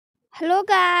Hello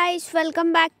guys,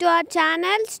 welcome back to our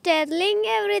channel Sterling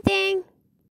Everything.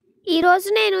 ఈ రోజు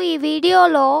నేను ఈ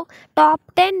వీడియోలో top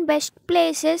 10 best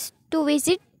places to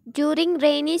visit during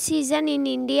rainy season in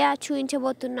India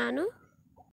చూపించబోతున్నాను.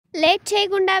 Late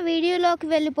చేయకుండా వీడియోలోకి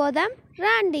వెళ్ళిపోదాం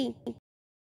రండి.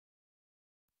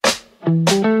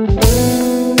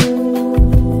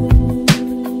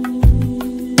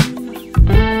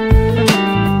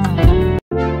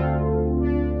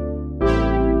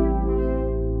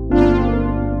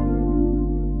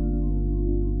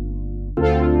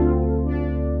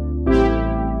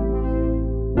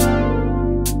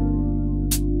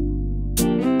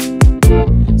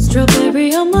 Strawberry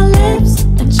on my lips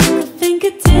and sugar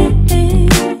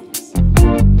fingertips.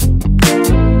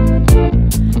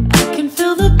 I can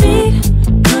feel the beat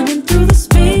running through the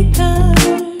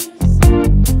speakers.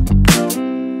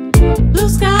 Blue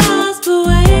skies, blue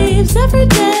waves, every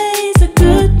day's a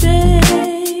good day.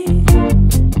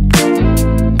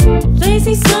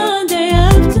 Lazy Sunday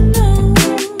afternoon,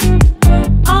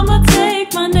 I'ma take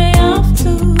Monday off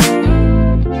too.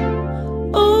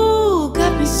 Ooh,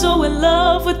 got me so in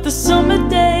love with the summer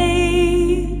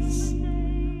days.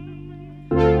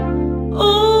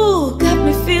 Ooh, got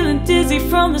me feeling dizzy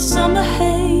from the summer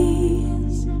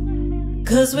haze.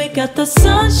 'Cause we got the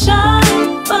sunshine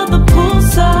by the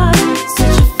poolside.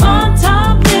 Such a fun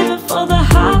time living for the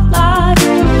hot life.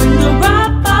 Bring the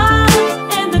right vibes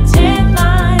and the tan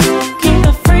lines. Keep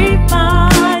the free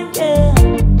mind, yeah.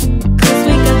 'Cause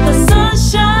we got the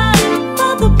sunshine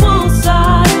by the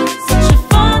poolside. Such a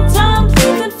fun time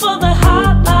living for the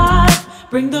hot life.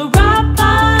 Bring the right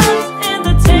vibes and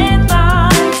the tan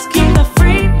lines. Keep the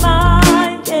free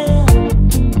mind, yeah.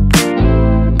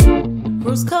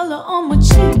 Rose color on my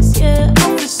cheeks, yeah. I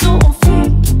feel so on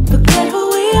fleek. Forget who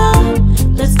we are.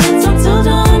 Let's dance until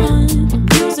dawn.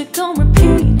 Music on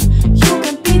repeat. You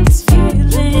can beat this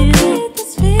feeling.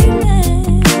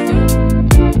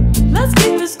 Let's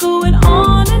keep this going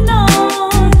on and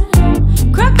on.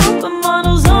 Crack open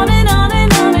models on and on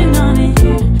and on and on and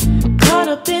caught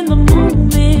up in the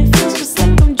moment. Feels just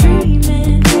like I'm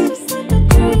dreaming.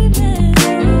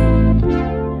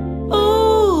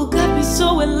 Ooh, got me so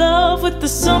in love with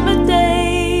the summer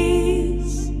days.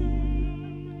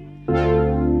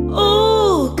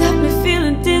 Ooh, got me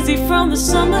feeling dizzy from the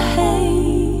summer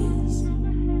haze.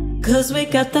 'Cause we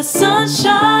got the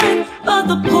sunshine by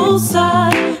the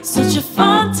poolside. Such a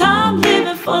fun time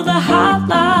living for the hot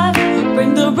life.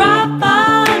 Bring the right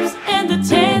vibes and the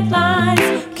tan lines.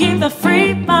 Keep the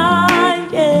free mind,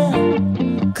 yeah.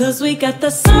 'Cause we got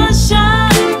the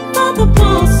sunshine by the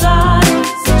poolside.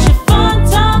 Such a fun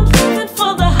time living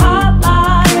for the hot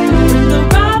life. Bring the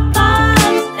right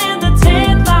vibes and the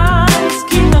tan lines.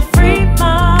 Keep the free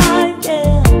mind,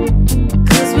 yeah.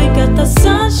 'Cause we got the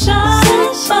sunshine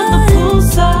by the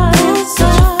poolside.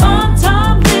 Such a fun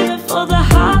time living for the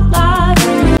hot life.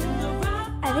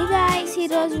 అది guys ఈ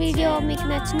రోజు video మీకు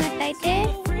నచ్చినట్లయితే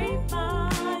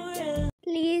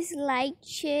please like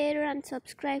share and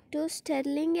subscribe to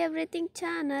Sterling Everything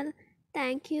channel.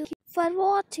 Thank you for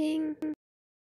watching.